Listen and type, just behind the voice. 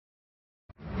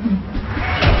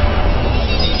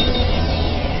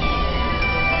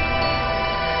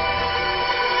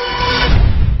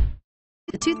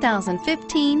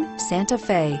2015 Santa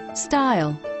Fe.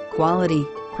 Style, quality,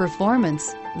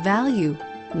 performance, value.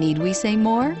 Need we say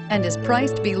more? And is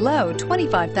priced below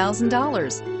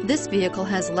 $25,000. This vehicle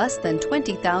has less than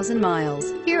 20,000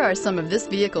 miles. Here are some of this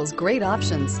vehicle's great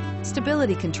options: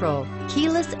 stability control,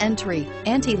 keyless entry,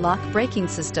 anti-lock braking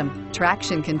system,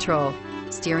 traction control,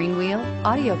 steering wheel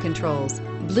audio controls,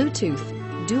 Bluetooth,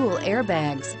 dual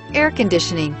airbags, air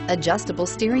conditioning, adjustable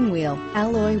steering wheel,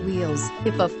 alloy wheels.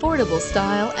 If affordable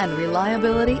style and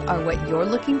reliability are what you're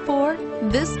looking for,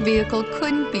 this vehicle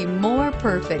couldn't be more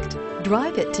perfect.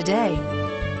 Drive it today.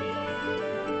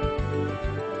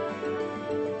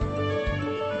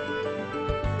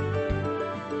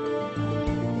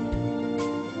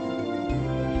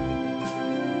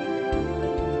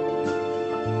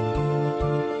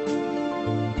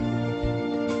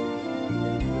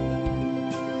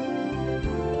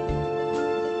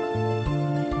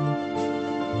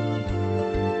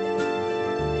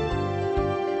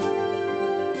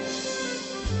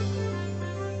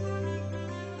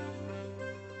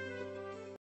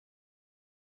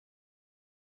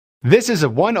 This is a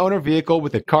one-owner vehicle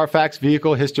with a Carfax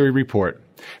Vehicle History Report.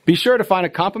 Be sure to find a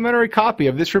complimentary copy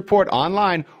of this report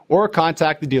online or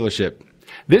contact the dealership.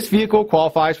 This vehicle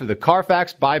qualifies for the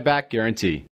Carfax Buyback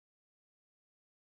Guarantee.